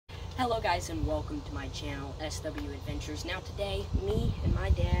Hello guys and welcome to my channel, SW Adventures. Now today, me and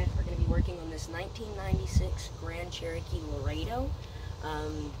my dad are going to be working on this 1996 Grand Cherokee Laredo.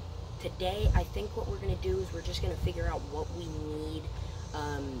 Today I think what we're going to do is we're just going to figure out what we need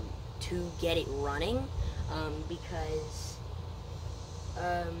to get it running. Because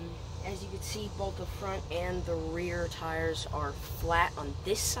as you can see, both the front and the rear tires are flat on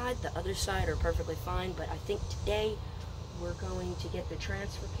this side. The other side are perfectly fine, but I think today we're going to get the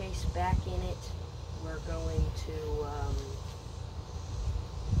transfer case back in it. We're going to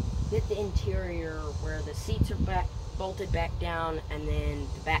get the interior where the seats are bolted back down, and then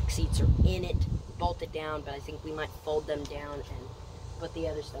the back seats are in it, bolted down, but I think we might fold them down and put the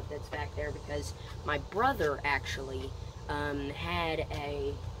other stuff that's back there, because my brother actually had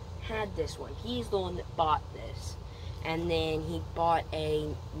this one. He's the one that bought this. And then he bought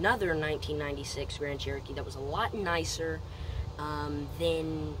another 1996 Grand Cherokee that was a lot nicer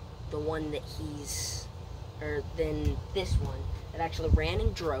than the one that than this one that actually ran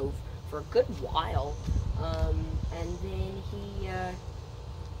and drove for a good while. And then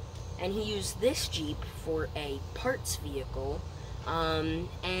he used this Jeep for a parts vehicle.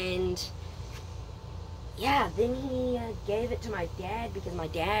 And yeah, then he gave it to my dad because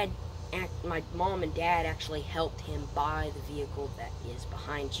my mom and dad actually helped him buy the vehicle that is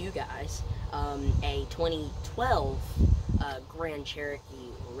behind you guys, a 2012 Grand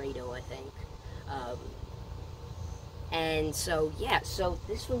Cherokee Laredo, I think. And so yeah, so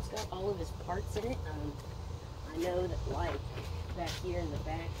this one's got all of his parts in it. I know that, like, back here in the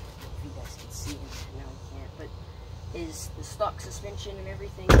back, I don't know if you guys can see him, no you can't, but is the stock suspension and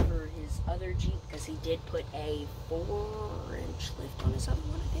everything for his other Jeep, because he did put a 4-inch lift on his other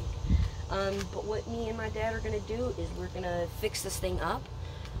one, I think. But what me and my dad are going to do is we're going to fix this thing up,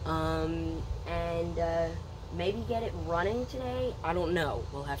 and maybe get it running today. I don't know.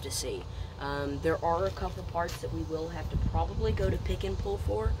 We'll have to see. There are a couple parts that we will have to probably go to pick and pull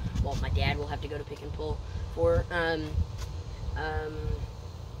for. Well, my dad will have to go to pick and pull for.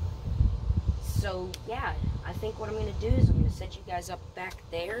 So yeah, I think what I'm going to do is I'm going to set you guys up back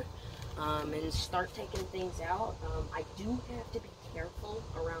there and start taking things out. I do have to be careful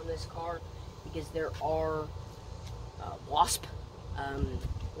around this car because there are wasp.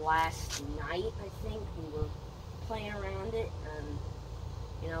 Last night, I think, we were playing around it,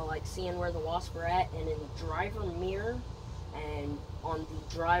 you know, like seeing where the wasps were at, and in the driver mirror and on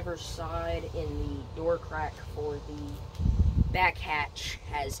the driver's side in the door crack for the back hatch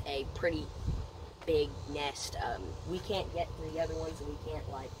has a pretty big nest. We can't get to the other ones, and we can't,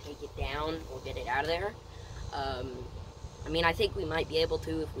 like, take it down or get it out of there. I mean, I think we might be able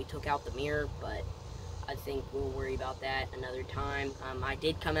to if we took out the mirror, but I think we'll worry about that another time. I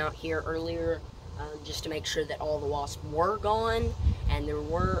did come out here earlier just to make sure that all the wasps were gone, and there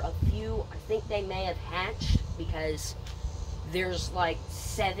were a few. I think they may have hatched because there's like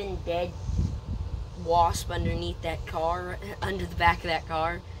 7 dead wasps underneath that car, under the back of that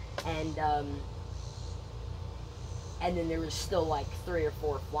car, and then there was still like 3 or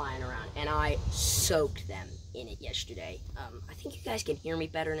 4 flying around, and I soaked them in it yesterday. I think you guys can hear me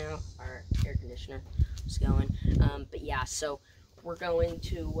better now. Our air conditioner is going. But yeah, so we're going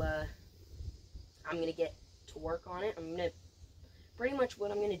to, I'm going to get to work on it. I'm going to, pretty much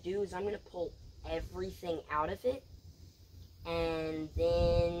what I'm going to do is I'm going to pull everything out of it, and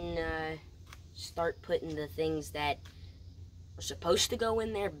then start putting the things that are supposed to go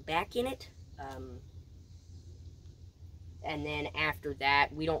in there back in it. And then after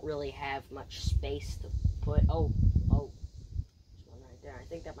that, we don't really have much space to put. Oh, there's one right there. I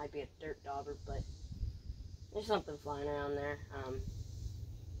think that might be a dirt dauber, but there's something flying around there.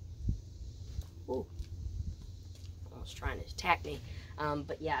 Ooh, almost trying to attack me.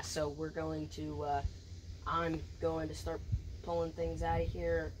 But yeah, so we're going to, I'm going to start pulling things out of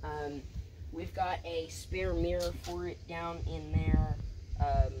here. We've got a spare mirror for it down in there.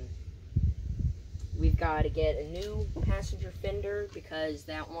 We've got to get a new passenger fender because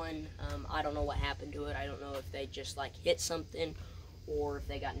that one, I don't know what happened to it. I don't know if they just like hit something or if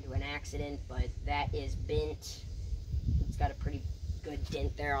they got into an accident, but that is bent. It's got a pretty good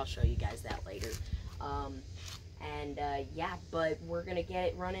dent there. I'll show you guys that later. Yeah, but we're going to get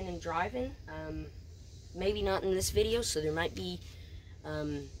it running and driving. Maybe not in this video, so there might be,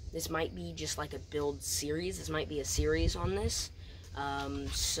 this might be just like a build series. This might be a series on this.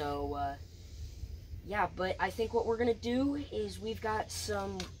 Yeah, but I think what we're going to do is we've got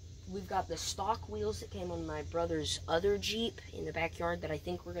the stock wheels that came on my brother's other Jeep in the backyard that I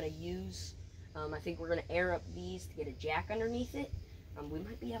think we're going to use. I think we're going to air up these to get a jack underneath it. We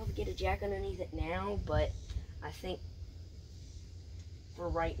might be able to get a jack underneath it now, but I think for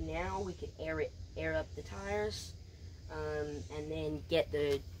right now, we could air up the tires, and then get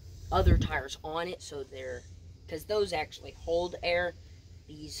the other tires on it so because those actually hold air.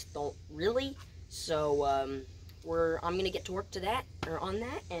 These don't really. So I'm gonna get to work on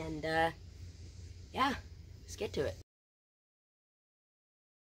that, and yeah, let's get to it.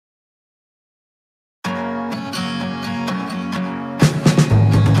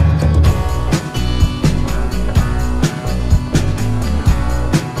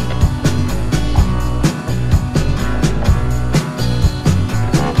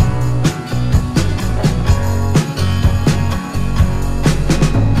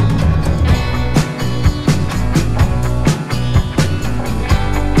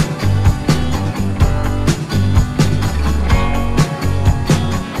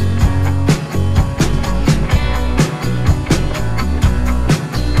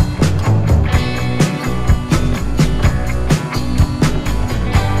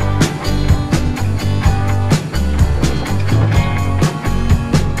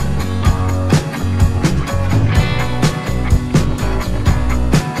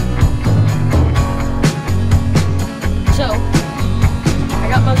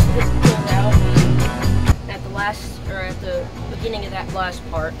 At the beginning of that last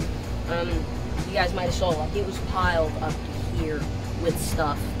part, you guys might have saw, like, it was piled up to here with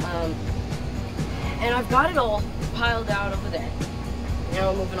stuff, and I've got it all piled out over there. Now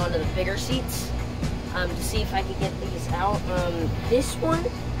I'm moving on to the bigger seats, to see if I can get these out. This one,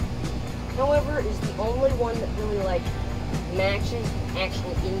 however, is the only one that really, like, matches the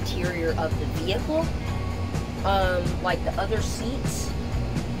actual interior of the vehicle, like the other seats,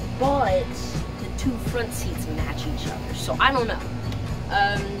 but the two front seats match each other, so I don't know.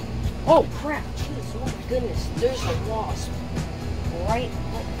 Oh crap, jeez, oh my goodness, there's a wasp right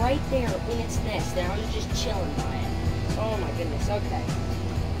there in its nest, and I was just chilling by it. Oh my goodness, okay.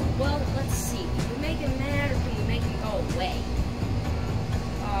 Well, let's see, can we make him mad, or can we make him go away?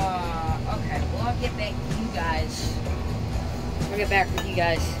 Okay, well, I'll get back to you guys. I'll get back with you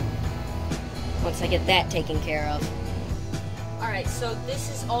guys once I get that taken care of. Alright, so this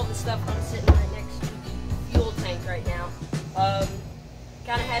is all the stuff I'm sitting right next to the fuel tank right now.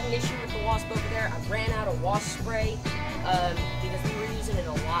 Kind of had an issue with the wasp over there. I ran out of wasp spray because we were using it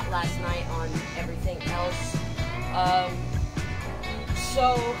a lot last night on everything else.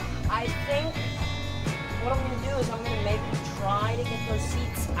 So I think what I'm going to do is I'm going to maybe try to get those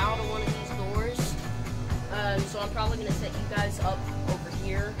seats out of one of these doors. So I'm probably going to set you guys up over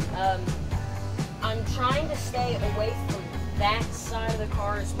here. I'm trying to stay away from that side of the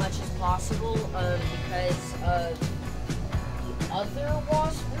car as much as possible because of the other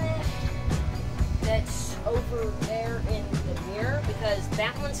wasp nest that's over there in the mirror, because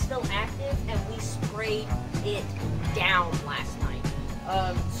that one's still active and we sprayed it down last night.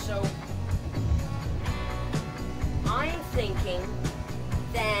 So I'm thinking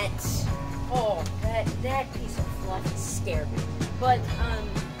that, oh, that piece of fluff scared me, but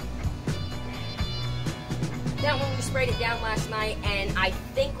that one we sprayed it down last night, and I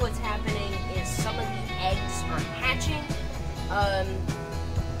think what's happening is some of the eggs are hatching.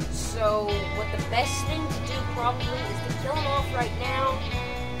 So what the best thing to do probably is to kill them off right now,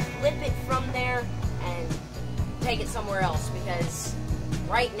 flip it from there, and take it somewhere else, because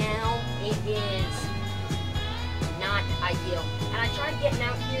right now it is not ideal. And I tried getting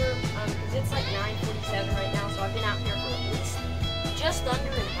out here, because it's like 9:47 right now, so I've been out here for at least just under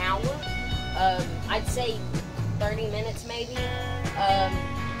an hour. I'd say 30 minutes maybe.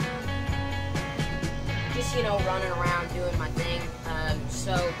 Just, you know, running around doing my thing.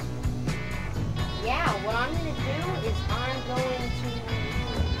 So yeah, what I'm going to do is I'm going to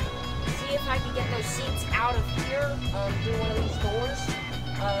see if I can get those seats out of here through one of these doors,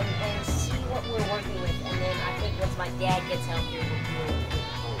 and see what we're working with. And then I think once my dad gets out here, we'll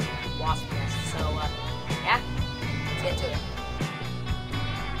do a wasp nest. So yeah, let's get to it.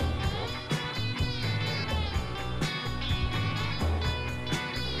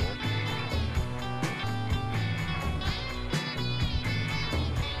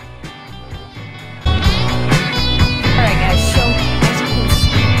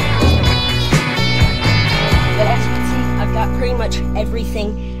 Pretty much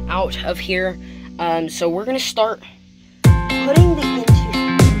everything out of here, so we're gonna start putting the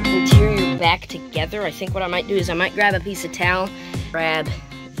interior back together. I think what I might do is I might grab a piece of towel, grab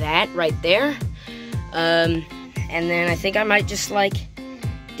that right there, and then I think I might just like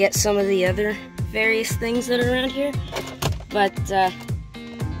get some of the other various things that are around here, but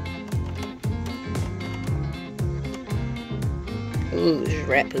ooh, there's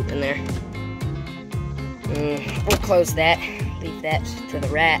rat poop in there. We'll close that. leave that to the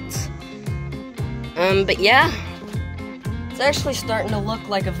rats. But yeah, it's actually starting to look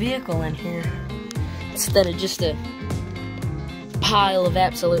like a vehicle in here instead of just a pile of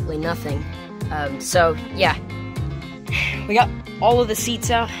absolutely nothing. So yeah, we got all of the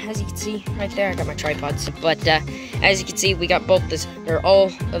seats out, as you can see right there. I got my tripods, but as you can see, we got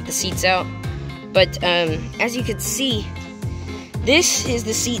all of the seats out. But as you can see, this is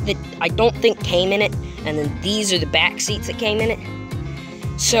the seat that I don't think came in it, and then these are the back seats that came in it.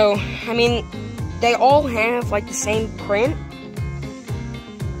 So I mean, they all have like the same print,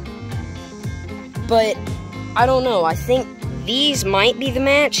 but I don't know. I think these might be the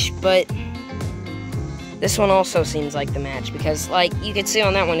match, but this one also seems like the match, because like you can see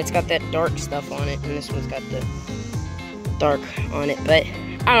on that one, it's got that dark stuff on it, and this one's got the dark on it. But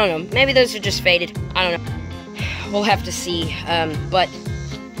I don't know, maybe those are just faded. I don't know, we'll have to see. But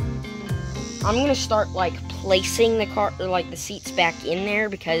I'm gonna start like placing the car, or like the seats back in there,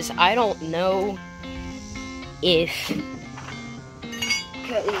 because I don't know if,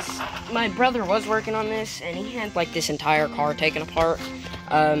 because my brother was working on this, and he had like this entire car taken apart,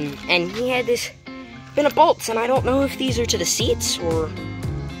 and he had this bin of bolts, and I don't know if these are to the seats or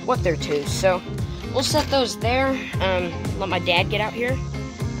what they're to. So we'll set those there. Let my dad get out here.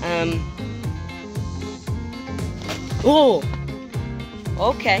 Oh,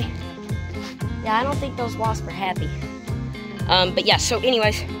 okay. Yeah, I don't think those wasps are happy. But yeah, so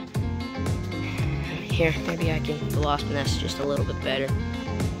anyways, here, maybe I can get the wasp nest just a little bit better.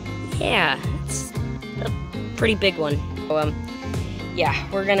 Yeah, it's a pretty big one. So, yeah,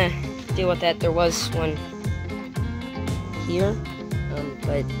 we're gonna deal with that. There was one here,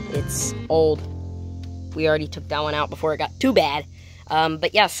 but it's old. We already took that one out before it got too bad.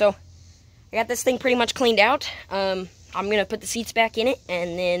 But yeah, so I got this thing pretty much cleaned out. I'm gonna put the seats back in it,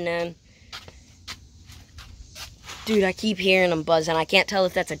 and then, dude, I keep hearing them buzzing. I can't tell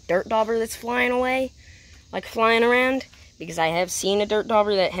if that's a dirt dauber that's flying away, like flying around, because I have seen a dirt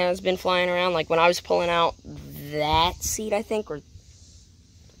dauber that has been flying around, like when I was pulling out that seat, I think, or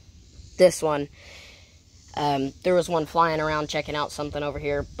this one. There was one flying around checking out something over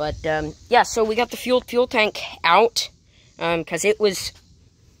here. But yeah, so we got the fuel tank out, because it was,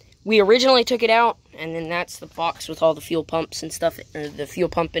 we originally took it out, and then that's the box with all the fuel pumps and stuff, or the fuel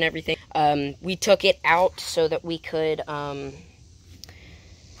pump and everything. We took it out so that we could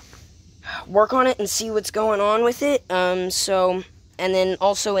work on it and see what's going on with it. So, and then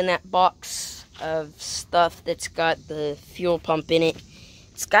also in that box of stuff that's got the fuel pump in it,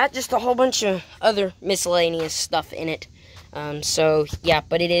 it's got just a whole bunch of other miscellaneous stuff in it. So, yeah,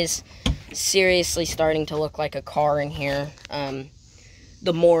 but it is seriously starting to look like a car in here,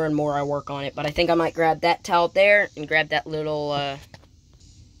 the more and more I work on it. But I think I might grab that towel there, and grab that little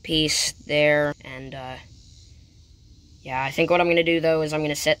piece there, and yeah, I think what I'm going to do, though, is I'm going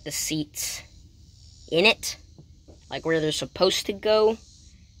to set the seats in it, like where they're supposed to go,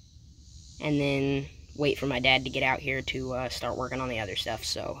 and then wait for my dad to get out here to start working on the other stuff.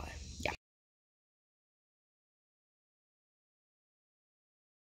 So, yeah.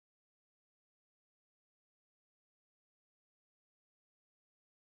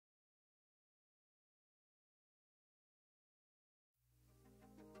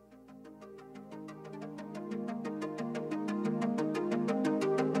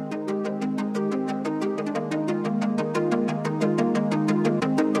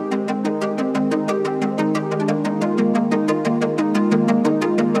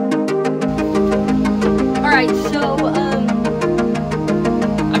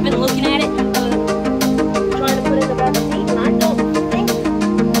 I've been looking at it, trying to put in the back seat, and I don't think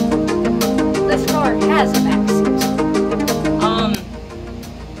this car has a back seat.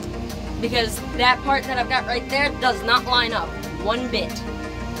 Because that part that I've got right there does not line up one bit.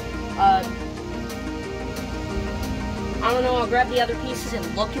 I don't know, I'll grab the other pieces and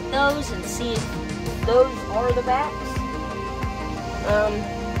look at those and see if those are the backs.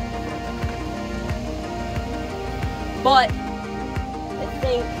 But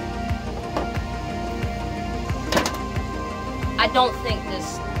I don't think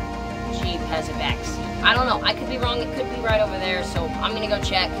this Jeep has a back seat. I don't know. I could be wrong. It could be right over there. So I'm gonna go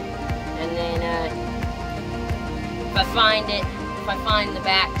check, and then if I find it, if I find the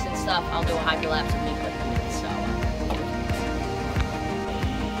backs and stuff, I'll do a hyperlapse of me putting them in.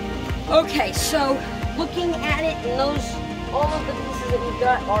 So okay. So looking at it, and all of the pieces that we've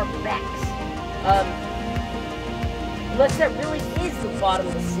got are backs. Unless that really is the bottom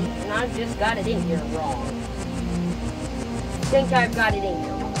of the seat, and I've just got it in here wrong. I think I've got it in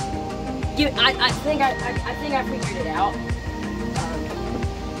here wrong. I think I figured it out.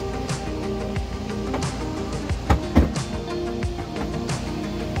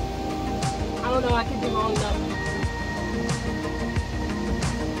 no, I could be wrong though.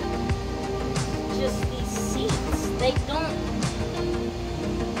 Just these seats, they don't,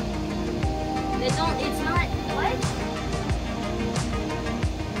 it's not, what?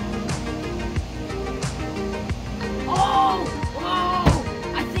 Oh,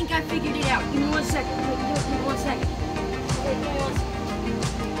 I think I figured it out. Give me 1 second, give me 1 second. Okay, give me 1 second.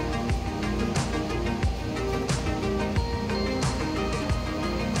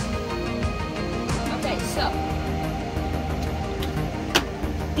 So,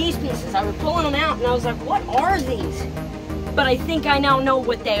 these pieces, I was pulling them out and I was like, what are these? But I think I now know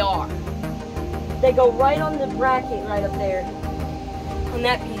what they are. They go right on the bracket right up there. On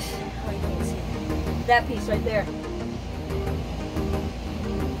that piece. Oh, you can't see it. That piece right there.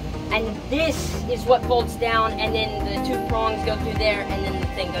 And this is what bolts down, and then the 2 prongs go through there, and then the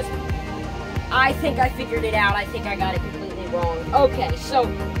thing goes. I think I figured it out. I think I got it completely wrong. Okay, so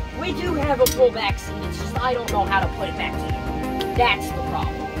we do have a full back seat. It's just I don't know how to put it back together. That's the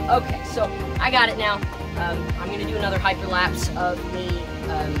problem. Okay, so I got it now. I'm going to do another hyperlapse of me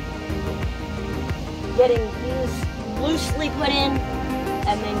getting these loosely put in,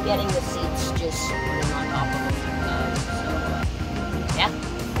 and then getting the seats just put on top of them. Yeah,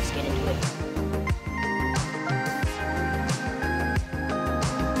 let's get into it.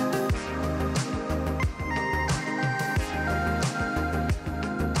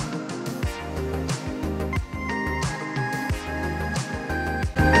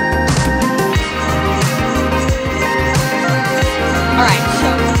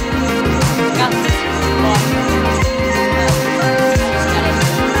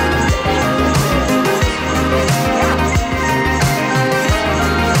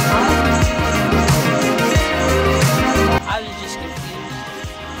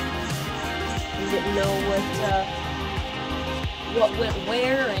 What went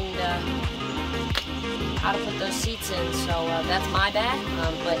where and how to put those seats in, so that's my bad.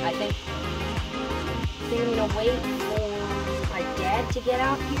 But I think I'm gonna wait for my dad to get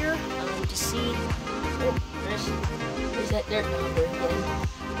out here to see. Oh, there's that dirt number again.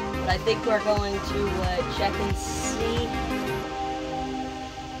 But I think we're going to check and see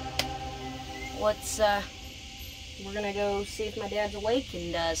what's. We're gonna go see if my dad's awake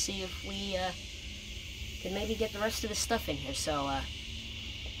and see if we can maybe get the rest of the stuff in here. So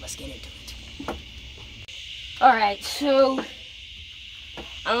let's get into it. All right, so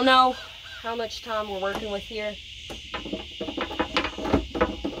I don't know how much time we're working with here.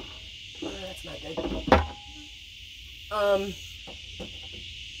 Oh, that's not good.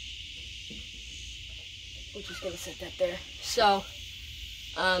 We're just gonna set that there. So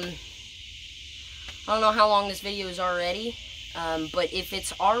I don't know how long this video is already, but if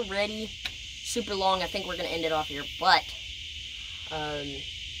it's already super long, I think we're gonna end it off here. But I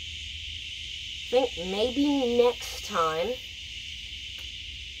think maybe next time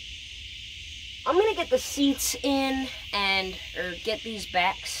I'm gonna get the seats in or get these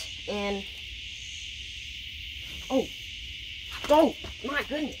backs in. Oh, my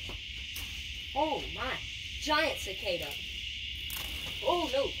goodness. Oh my, giant cicada. Oh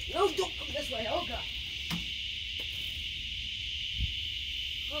no, don't come this way, oh god.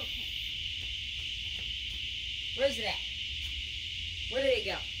 Okay. Where's it at? Where did it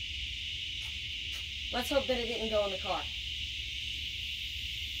go? Let's hope that it didn't go in the car.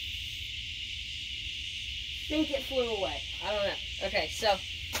 I think it flew away. I don't know. Okay, so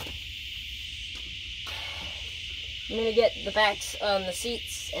I'm gonna get the backs on the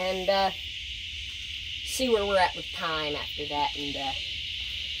seats and see where we're at with time after that, and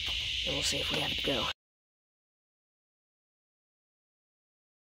we'll see if we have to go.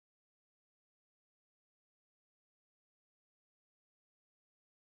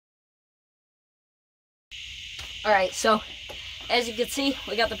 All right, so as you can see,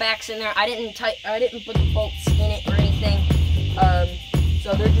 we got the backs in there. I didn't put the bolts in it or anything,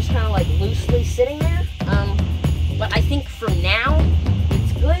 so they're just kind of like loosely sitting there. But I think for now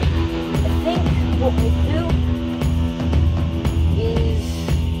it's good. I think what we'll do is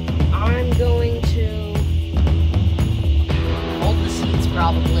I'm going to hold the seats,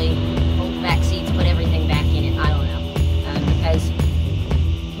 probably hold the back seats, put everything back in it. I don't know, because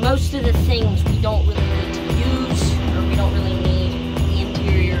most of the things we don't really need to use, or we don't really need the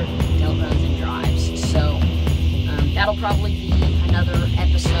interior tailbones and drives. So that'll probably be another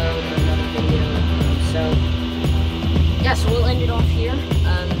episode or another video. So yeah, so we'll end it off here.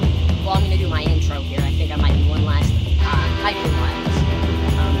 Well, I'm going to do my intro here. I think I might do one last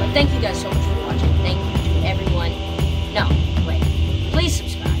hyperlapse. But thank you guys so much.